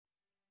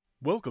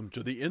Welcome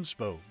to the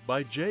Inspo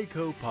by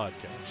JCO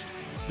podcast.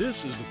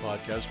 This is the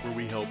podcast where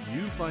we help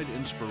you find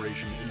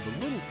inspiration in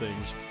the little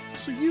things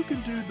so you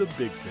can do the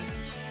big things.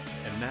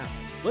 And now,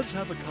 let's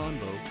have a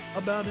convo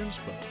about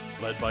Inspo,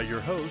 led by your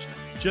host,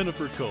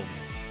 Jennifer Coleman.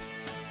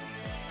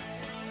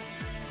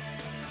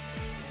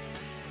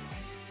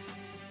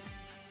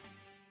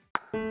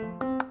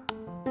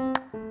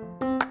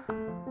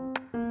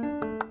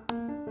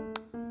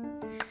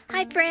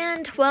 Hi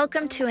friend,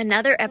 welcome to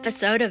another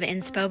episode of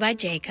Inspo by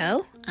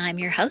JCO. I'm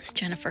your host,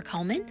 Jennifer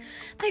Coleman.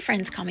 My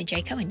friends call me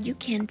JCO and you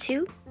can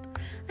too.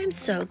 I'm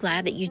so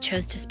glad that you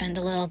chose to spend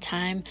a little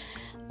time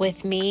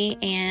with me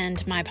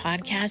and my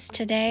podcast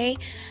today.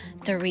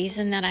 The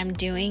reason that I'm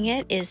doing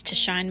it is to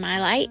shine my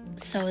light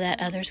so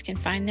that others can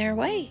find their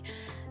way.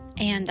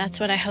 And that's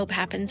what I hope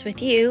happens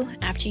with you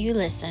after you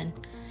listen.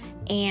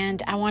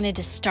 And I wanted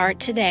to start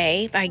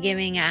today by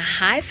giving a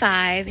high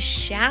five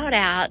shout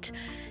out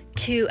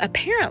to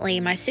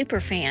apparently my super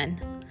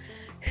fan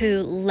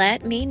who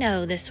let me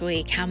know this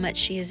week how much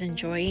she is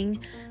enjoying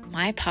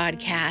my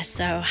podcast.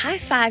 So high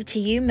five to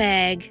you,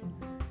 Meg.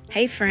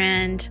 Hey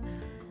friend.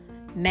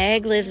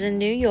 Meg lives in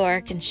New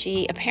York and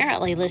she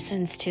apparently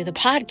listens to the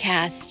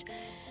podcast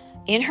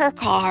in her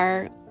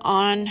car,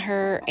 on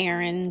her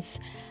errands,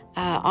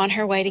 on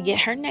her way to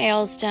get her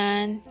nails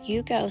done.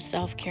 You go,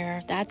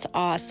 self-care. That's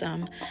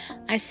awesome.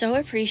 I so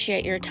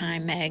appreciate your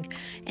time, Meg,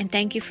 and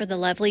thank you for the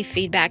lovely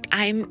feedback.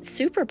 I'm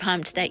super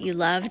pumped that you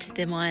loved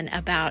the one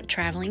about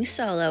traveling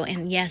solo,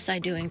 and yes, I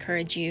do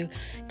encourage you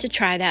to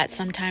try that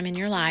sometime in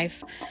your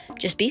life.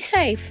 Just be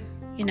safe.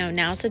 You know,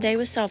 now's the day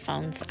with cell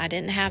phones. I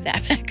didn't have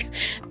that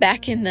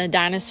back in the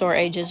dinosaur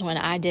ages when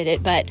I did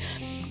it, but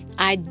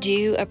I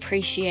do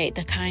appreciate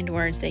the kind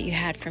words that you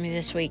had for me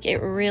this week. It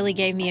really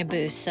gave me a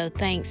boost. So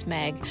thanks,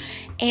 Meg.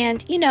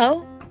 And you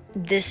know,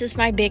 this is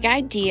my big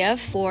idea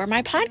for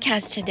my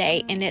podcast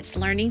today, and it's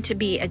learning to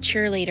be a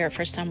cheerleader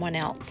for someone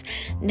else.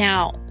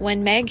 Now,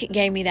 when Meg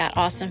gave me that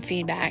awesome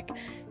feedback,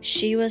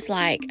 she was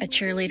like a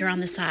cheerleader on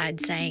the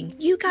side saying,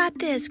 "You got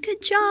this,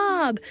 good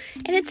job."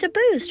 And it's a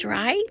boost,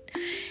 right?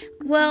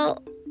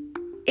 Well,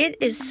 it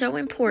is so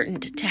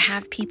important to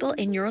have people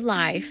in your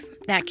life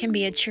that can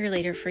be a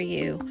cheerleader for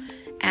you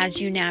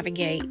as you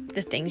navigate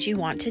the things you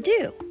want to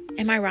do.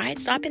 Am I right?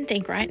 Stop and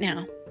think right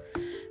now.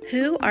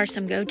 Who are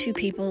some go-to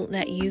people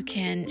that you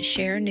can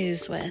share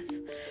news with?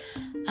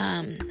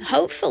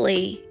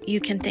 Hopefully,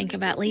 you can think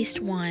of at least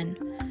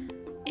one,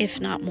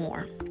 if not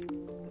more.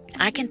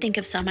 I can think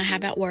of some I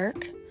have at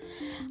work.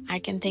 I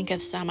can think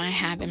of some I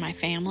have in my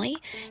family,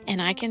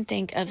 and I can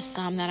think of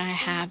some that I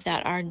have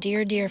that are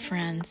dear, dear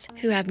friends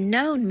who have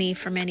known me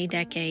for many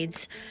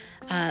decades,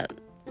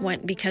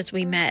 because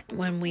we met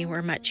when we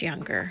were much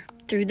younger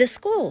through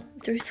school.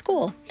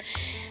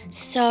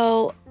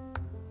 So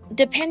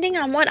depending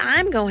on what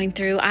I'm going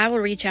through, I will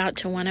reach out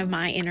to one of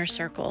my inner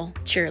circle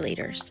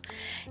cheerleaders.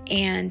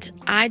 And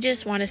I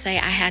just want to say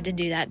I had to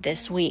do that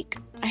this week.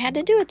 I had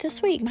to do it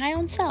this week, my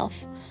own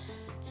self.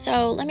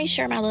 So let me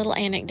share my little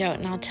anecdote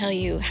and I'll tell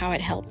you how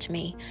it helped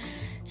me.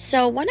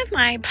 So one of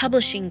my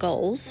publishing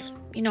goals,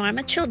 you know, I'm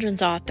a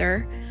children's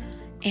author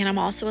and I'm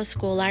also a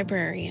school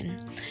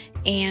librarian.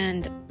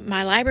 And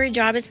my library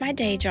job is my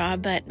day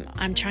job, but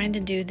I'm trying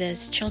to do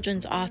this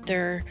children's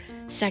author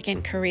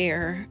second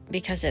career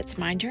because it's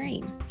my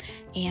dream.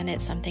 And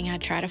it's something I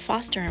try to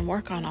foster and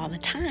work on all the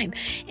time.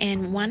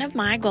 And one of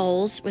my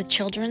goals with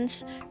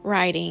children's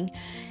writing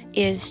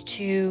is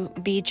to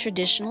be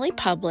traditionally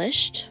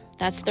published.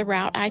 That's the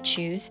route I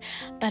choose,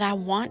 but I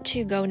want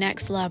to go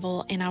next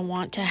level and I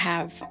want to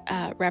have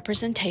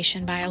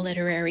representation by a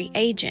literary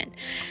agent.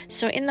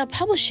 So in the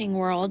publishing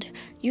world,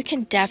 you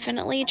can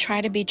definitely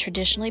try to be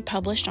traditionally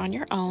published on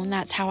your own.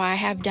 That's how I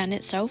have done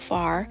it so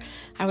far.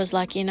 I was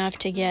lucky enough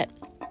to get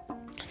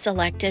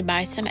selected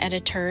by some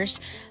editors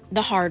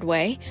the hard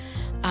way.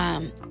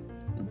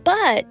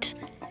 But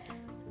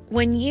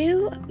when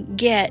you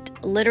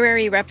get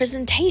literary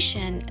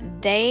representation,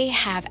 they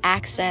have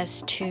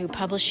access to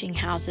publishing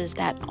houses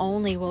that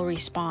only will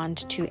respond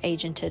to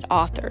agented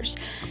authors.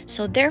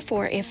 So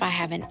therefore, if I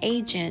have an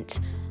agent,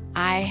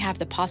 I have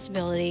the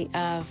possibility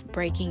of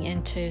breaking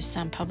into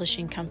some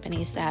publishing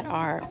companies that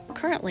are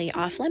currently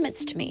off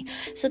limits to me.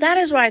 So that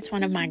is why it's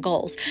one of my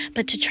goals.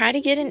 But to try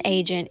to get an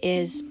agent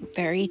is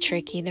very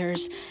tricky.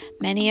 There's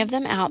many of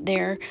them out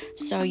there.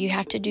 So you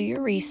have to do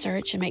your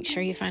research and make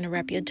sure you find a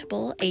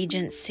reputable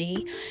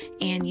agency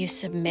and you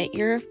submit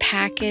your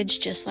package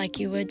just like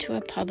you would to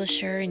a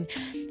publisher, and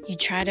you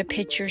try to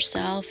pitch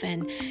yourself.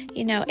 And,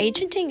 you know,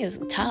 agenting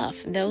is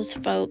tough. Those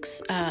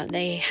folks,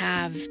 they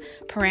have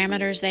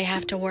parameters they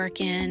have to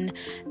work in.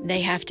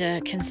 They have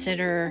to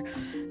consider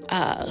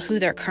who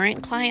their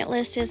current client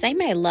list is. They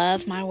may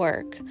love my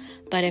work,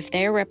 but if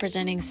they're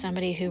representing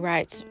somebody who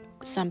writes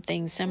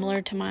something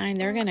similar to mine,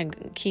 they're going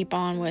to keep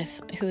on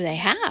with who they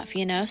have,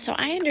 you know? So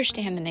I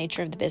understand the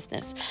nature of the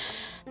business.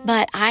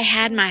 But I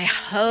had my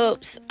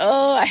hopes.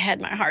 I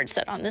had my heart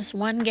set on this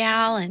one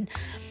gal, and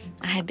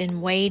I had been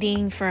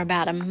waiting for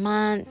about a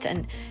month,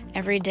 and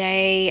Every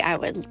day I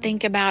would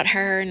think about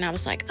her and I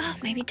was like, oh,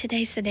 maybe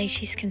today's the day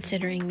she's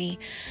considering me.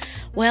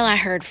 Well, I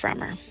heard from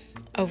her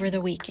over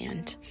the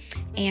weekend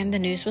and the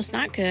news was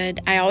not good.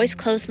 I always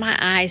close my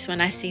eyes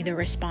when I see the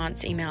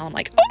response email. I'm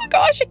like, oh my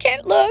gosh, I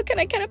can't look. And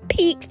I kind of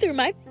peek through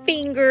my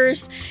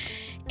fingers.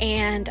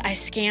 And I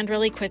scanned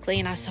really quickly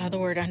and I saw the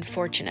word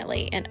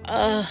unfortunately. And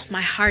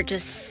my heart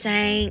just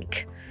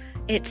sank.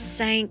 It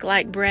sank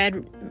like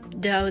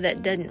bread dough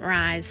that didn't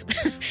rise.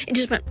 It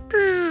just went,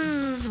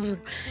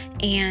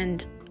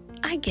 and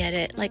I get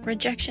it. Like,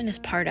 rejection is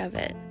part of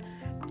it.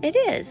 It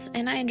is,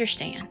 and I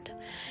understand.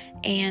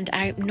 And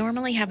I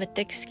normally have a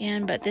thick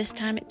skin, but this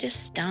time it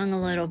just stung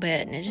a little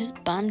bit and it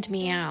just bummed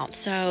me out.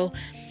 So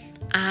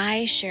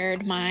I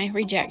shared my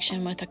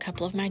rejection with a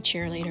couple of my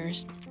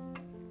cheerleaders.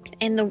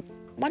 And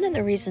one of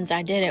the reasons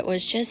I did it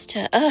was just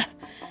to,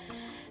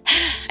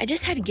 I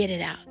just had to get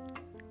it out.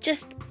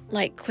 Just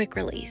like quick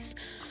release.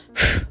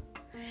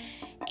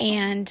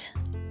 And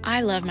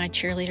I love my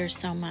cheerleaders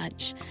so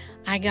much.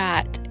 I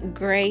got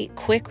great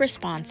quick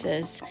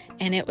responses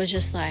and it was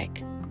just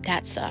like,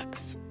 that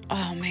sucks.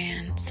 Oh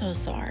man, so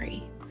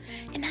sorry.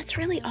 And that's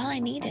really all I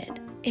needed.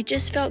 It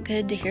just felt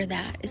good to hear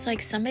that. It's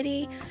like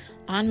somebody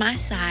on my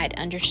side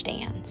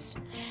understands.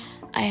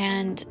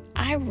 And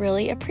I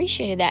really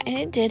appreciated that. And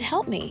it did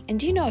help me. And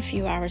do you know, a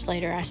few hours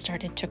later, I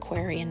started to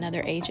query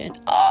another agent.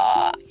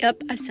 Oh,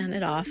 yep, I sent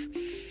it off.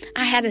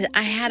 I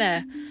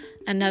had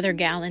another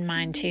gal in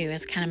mind too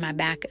as kind of my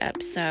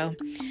backup. So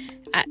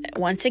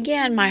once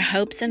again, my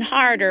hopes and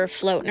heart are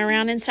floating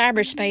around in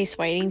cyberspace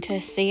waiting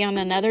to see on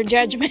another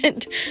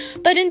judgment.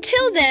 But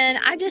until then,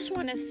 I just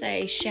want to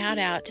say shout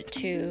out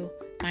to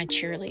my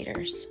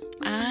cheerleaders.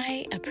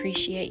 I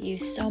appreciate you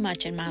so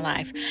much in my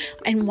life.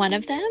 And one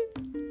of them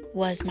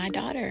was my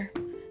daughter,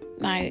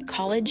 my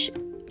college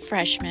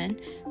freshman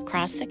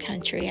across the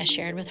country. I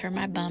shared with her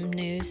my bum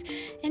news.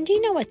 And do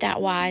you know what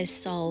that wise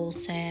soul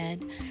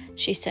said?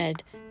 She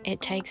said, it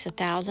takes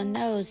 1,000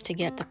 no's to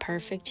get the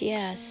perfect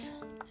yes.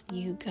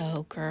 You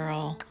go,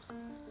 girl.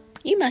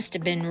 You must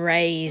have been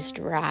raised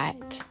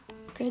right.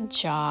 Good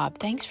job.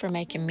 Thanks for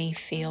making me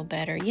feel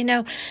better. You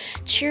know,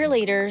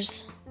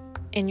 cheerleaders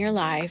in your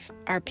life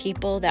are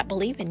people that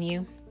believe in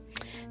you.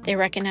 They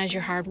recognize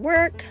your hard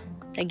work.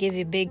 They give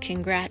you big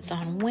congrats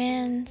on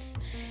wins.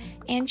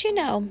 And you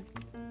know,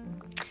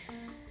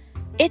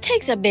 it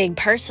takes a big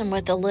person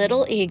with a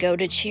little ego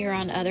to cheer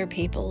on other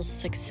people's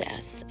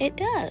success. It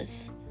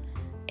does.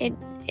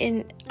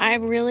 And I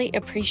really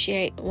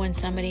appreciate when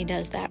somebody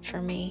does that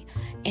for me.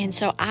 And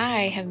so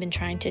I have been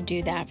trying to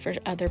do that for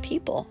other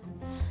people.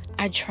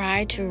 I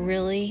try to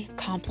really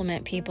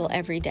compliment people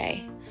every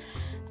day.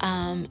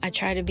 I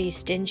try to be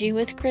stingy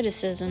with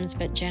criticisms,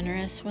 but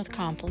generous with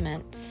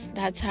compliments.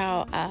 That's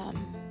how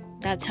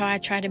I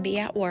try to be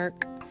at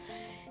work.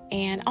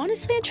 And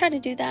honestly, I try to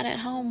do that at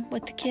home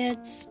with the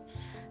kids.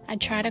 I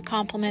try to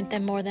compliment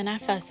them more than I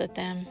fuss at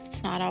them.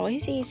 It's not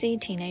always easy.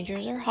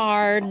 Teenagers are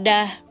hard.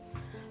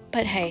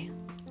 But hey,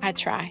 I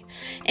try.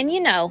 And you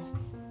know,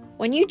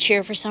 when you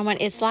cheer for someone,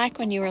 it's like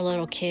when you were a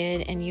little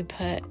kid and you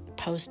put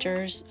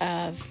posters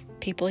of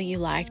people you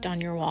liked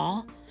on your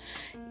wall.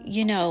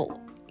 You know,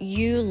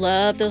 you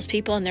love those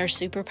people and their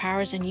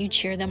superpowers and you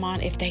cheer them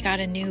on. If they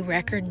got a new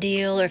record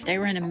deal or if they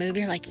were in a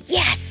movie, you're like,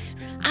 yes,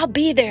 I'll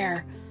be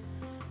there.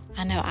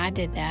 I know I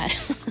did that.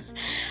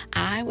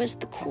 I was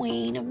the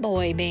queen of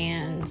boy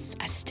bands.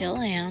 I still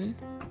am.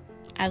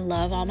 I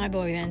love all my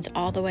boy bands,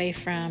 all the way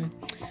from,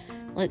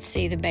 let's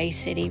see, the Bay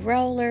City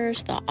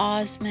Rollers, the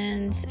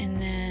Osmonds, and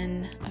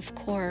then, of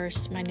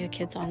course, my New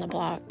Kids on the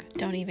Block.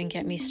 Don't even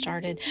get me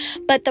started.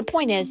 But the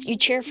point is, you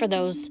cheer for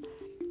those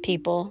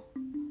people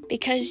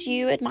because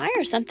you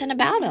admire something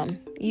about them.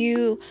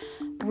 You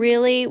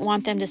really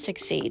want them to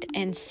succeed.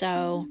 And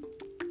so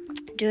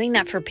doing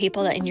that for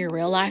people that in your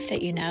real life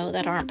that you know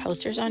that aren't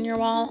posters on your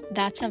wall,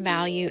 that's a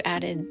value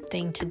added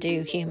thing to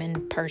do,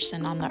 human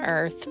person on the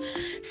earth.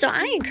 So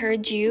I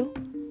encourage you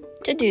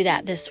to do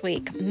that this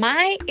week.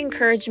 My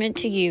encouragement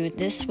to you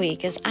this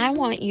week is I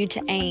want you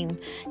to aim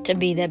to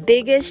be the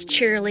biggest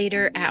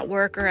cheerleader at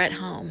work or at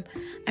home.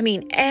 I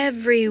mean,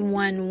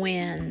 everyone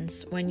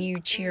wins when you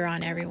cheer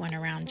on everyone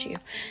around you.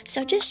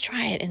 So just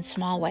try it in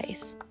small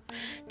ways.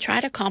 Try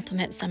to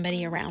compliment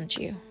somebody around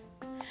you.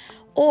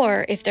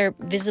 Or if they're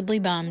visibly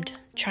bummed,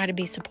 try to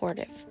be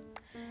supportive.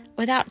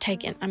 Without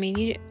taking, I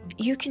mean,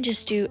 you can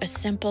just do a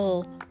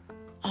simple,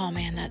 oh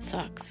man, that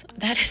sucks.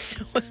 That is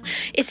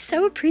it's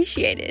so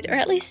appreciated, or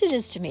at least it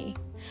is to me.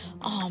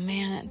 Oh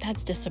man,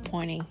 that's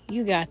disappointing.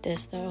 You got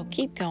this though.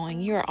 Keep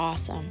going. You're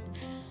awesome.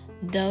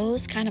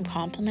 Those kind of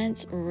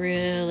compliments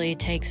really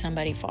take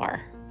somebody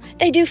far.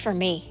 They do for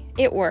me.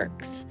 It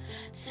works.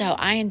 So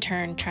I, in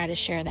turn, try to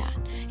share that.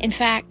 In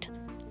fact,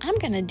 I'm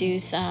going to do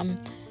some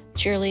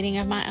cheerleading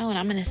of my own.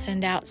 I'm going to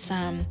send out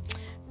some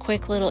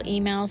quick little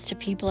emails to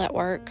people at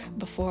work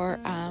before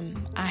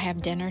I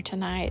have dinner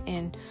tonight.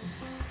 And,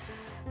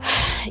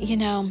 you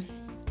know,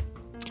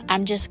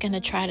 I'm just going to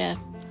try to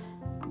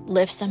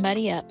lift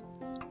somebody up.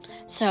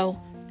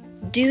 So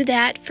do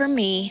that for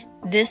me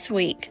this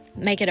week,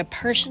 make it a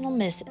personal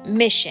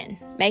mission.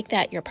 Make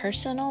that your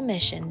personal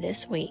mission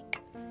this week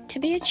to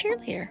be a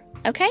cheerleader,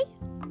 okay?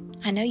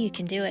 I know you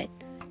can do it.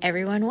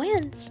 Everyone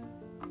wins.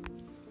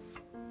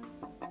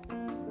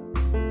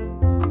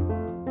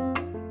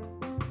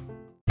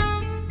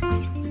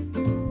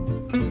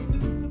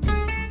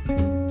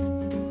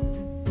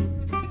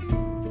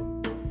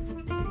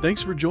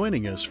 Thanks for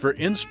joining us for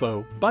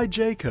Inspo by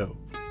Jayco.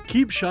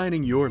 Keep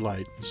shining your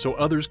light so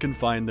others can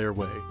find their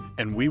way,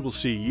 and we will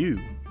see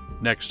you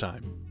next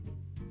time.